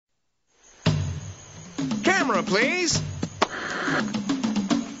camera, please.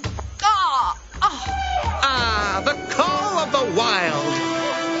 The call of the wild.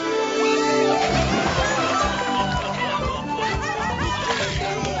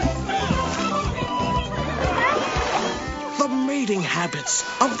 The mating habits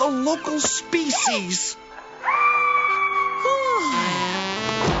of the local species.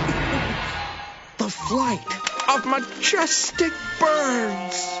 The flight of majestic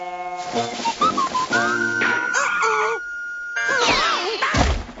birds.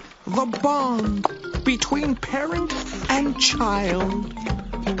 The bond between parent and child.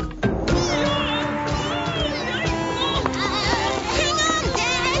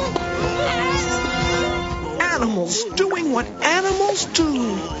 Animals doing what animals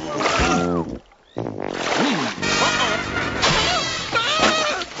do.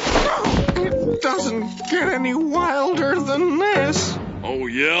 It doesn't get any wilder than this. Oh,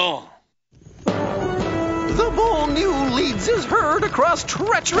 yeah? The bull new leads his herd across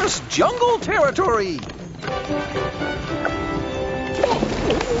treacherous jungle territory.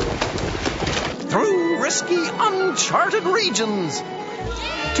 Through risky, uncharted regions.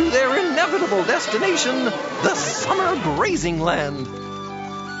 To their inevitable destination, the summer grazing land.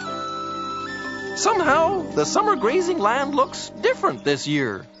 Somehow, the summer grazing land looks different this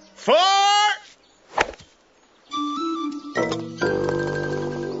year.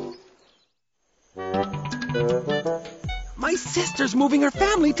 My sister's moving her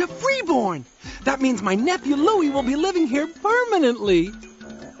family to Freeborn. That means my nephew Louie will be living here permanently.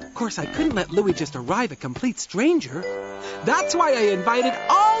 Of course, I couldn't let Louie just arrive a complete stranger. That's why I invited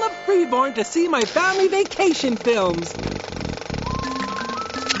all of Freeborn to see my family vacation films.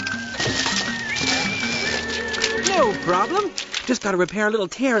 No problem. Just got to repair a little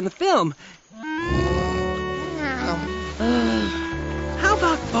tear in the film. How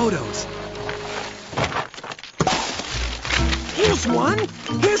about photos? Here's one.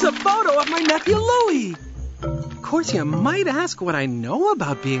 Here's a photo of my nephew Louie. Of course, you might ask what I know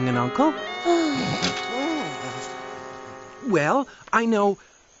about being an uncle. Well, I know,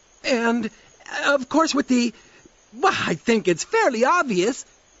 and of course with the, well, I think it's fairly obvious.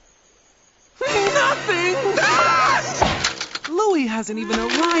 Nothing! Louie hasn't even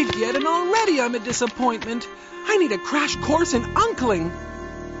arrived yet, and already I'm a disappointment. I need a crash course in uncling.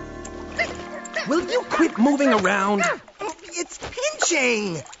 Will you quit moving around? It's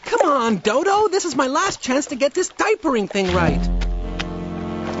pinching. Come on, Dodo. This is my last chance to get this diapering thing right.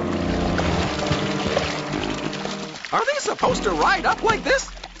 Are they supposed to ride up like this?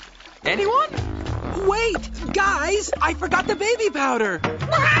 Anyone? Wait, guys, I forgot the baby powder.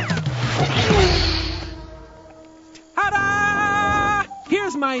 Ta-da!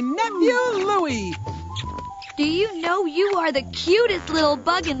 Here's my nephew, Louie. Do you know you are the cutest little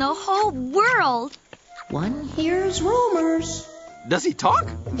bug in the whole world? One hears rumors. Does he talk?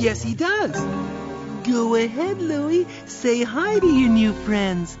 Yes, he does. Go ahead, Louie. Say hi to your new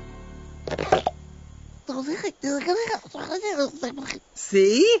friends.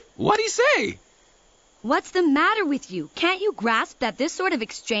 See? What'd he say? What's the matter with you? Can't you grasp that this sort of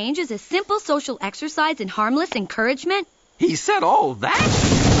exchange is a simple social exercise and harmless encouragement? He said all that?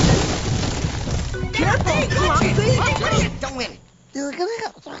 Careful! What are you doing?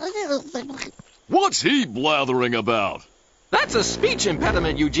 What's he blathering about? That's a speech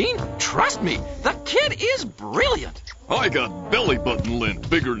impediment, Eugene. Trust me, the kid is brilliant. I got belly button lint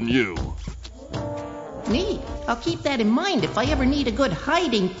bigger than you. Neat. I'll keep that in mind if I ever need a good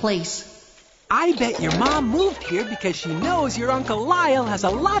hiding place. I bet your mom moved here because she knows your Uncle Lyle has a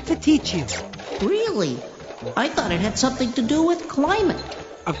lot to teach you. Really? I thought it had something to do with climate.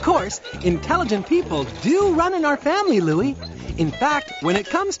 Of course, intelligent people do run in our family, Louie. In fact, when it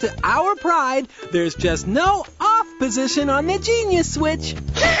comes to our pride, there's just no off position on the genius switch.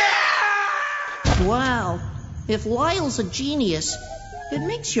 Wow. If Lyle's a genius, it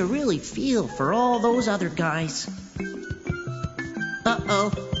makes you really feel for all those other guys.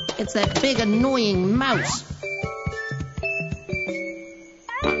 Uh-oh. It's that big annoying mouse.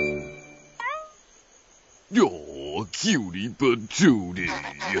 Oh, cutie patootie.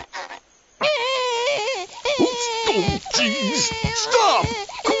 Oops, oh, jeez. Stop!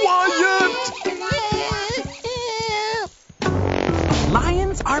 Quiet!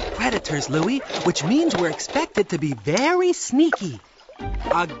 Lions are predators, Louie, which means we're expected to be very sneaky.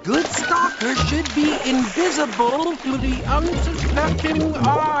 A good stalker should be invisible to the unsuspecting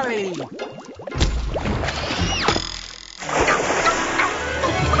eye.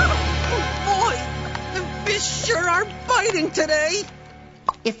 Boy, the fish sure are biting today.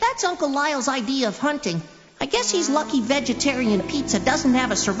 If that's Uncle Lyle's idea of hunting, I guess he's lucky vegetarian pizza doesn't have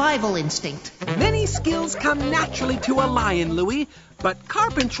a survival instinct. Many skills come naturally to a lion, Louie, but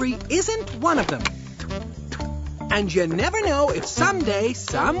carpentry isn't one of them. And you never know if someday,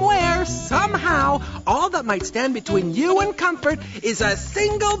 somewhere, somehow, all that might stand between you and comfort is a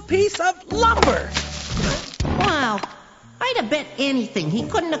single piece of lumber. Wow, I'd have bet anything he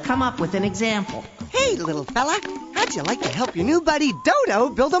couldn't have come up with an example. Hey, little fella, how'd you like to help your new buddy Dodo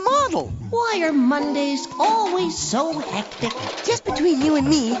build a model? Why are Mondays always so hectic? Just between you and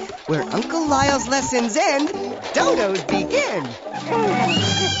me, where Uncle Lyle's lessons end, Dodo's begin.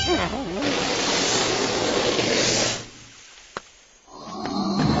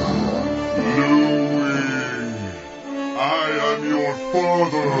 I am your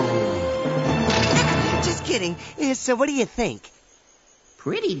father. Just kidding. So what do you think?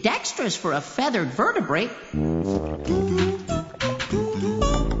 Pretty dexterous for a feathered vertebrate.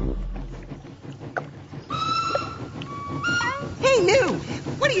 Hey, New,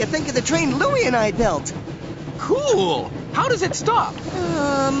 what do you think of the train Louie and I built? Cool. How does it stop?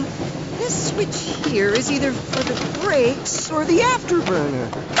 This switch here is either for the brakes or the afterburner.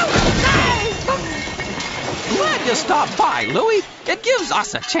 Glad you stopped by, Louie. It gives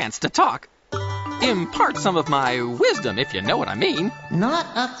us a chance to talk. Impart some of my wisdom, if you know what I mean. Not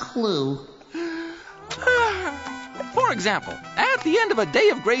a clue. For example, at the end of a day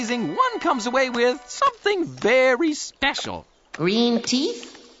of grazing, one comes away with something very special. Green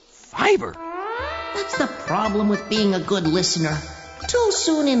teeth? Fiber. That's the problem with being a good listener. Too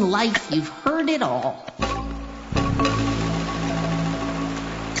soon in life, you've heard it all.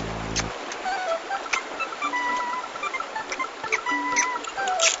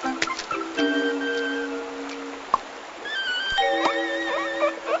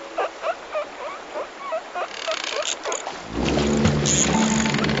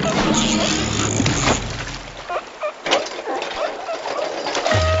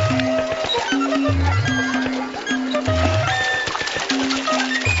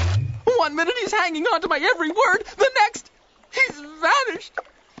 One minute he's hanging on to my every word, the next, he's vanished.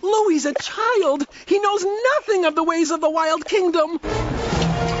 Louie's a child. He knows nothing of the ways of the wild kingdom.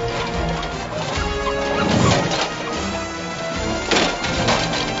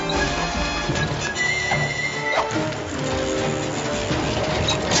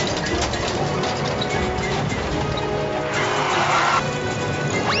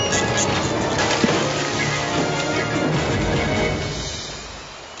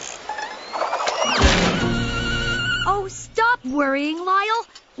 Oh, stop worrying, Lyle.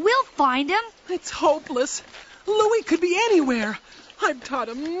 We'll find him. It's hopeless. Louie could be anywhere. I've taught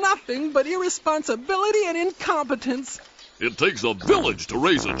him nothing but irresponsibility and incompetence. It takes a village to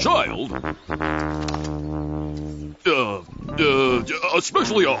raise a child.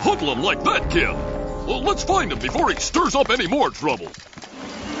 Especially a hoodlum like that kid. Well, let's find him before he stirs up any more trouble.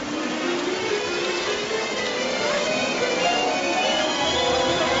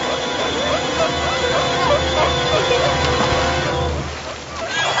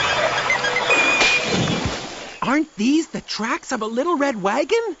 Aren't these the tracks of a little red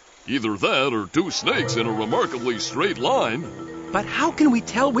wagon? Either that or two snakes in a remarkably straight line. But how can we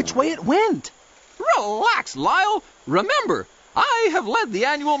tell which way it went? Relax, Lyle. Remember, I have led the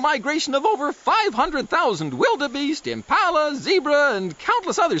annual migration of over 500,000 wildebeest, impala, zebra, and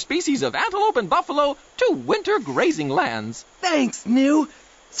countless other species of antelope and buffalo to winter grazing lands. Thanks, New.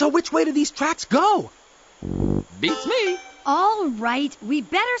 So which way do these tracks go? Beats me. All right, we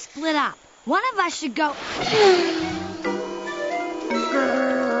better split up. One of us should go.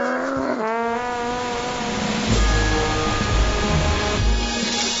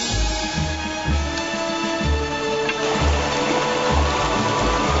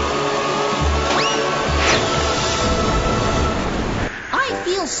 I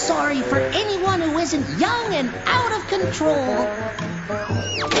feel sorry for anyone who isn't young and out of control.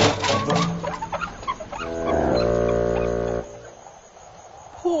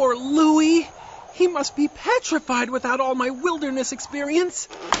 Poor Louie. He must be petrified without all my wilderness experience.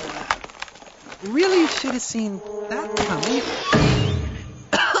 Really should have seen that coming.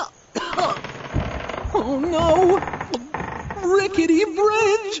 Oh no! Rickety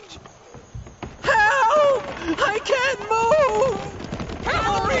bridge! Help! I can't move!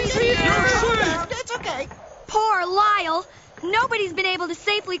 Cavalry's here! That's okay. Poor Lyle. Nobody's been able to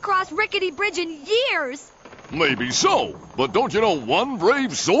safely cross Rickety Bridge in years. Maybe so, but don't you know one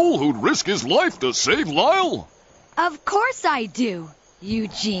brave soul who'd risk his life to save Lyle? Of course I do,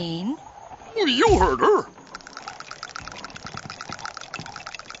 Eugene. You heard her.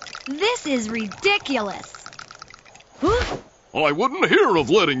 This is ridiculous. I wouldn't hear of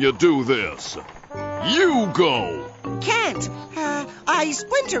letting you do this. You go. Can't. I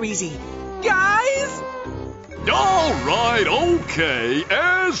splinter easy. Guys? All right, okay.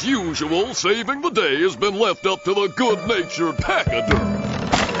 As usual, saving the day has been left up to the good-natured pachyderm.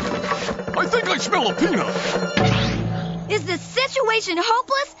 I think I smell a peanut. Is the situation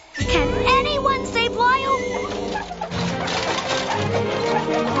hopeless? Can anyone save Lyle?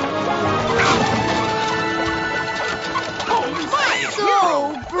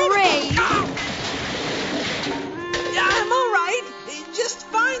 So brave. I'm all right. Just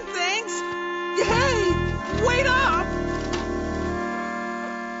fine, thanks. Hey, wait up.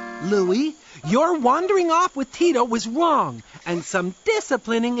 Louie, your wandering off with Tito was wrong, and some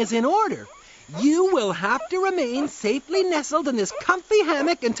disciplining is in order. You will have to remain safely nestled in this comfy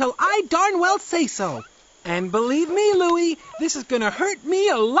hammock until I darn well say so. And believe me, Louie, this is going to hurt me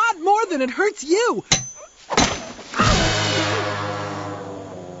a lot more than it hurts you.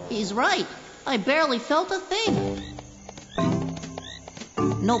 He's right. I barely felt a thing.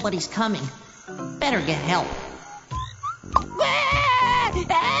 Nobody's coming. Better get help.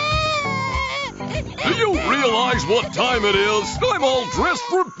 Do you realize what time it is? I'm all dressed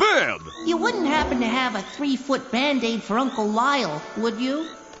for bed. You wouldn't happen to have a 3-foot Band-Aid for Uncle Lyle, would you?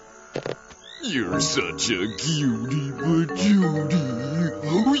 You're such a cutie patootie.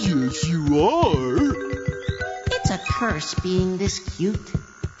 Oh, yes, you are. It's a curse being this cute.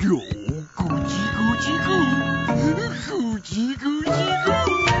 Oh, coochie, coochie, coo. Coochie, coochie,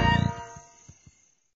 coo.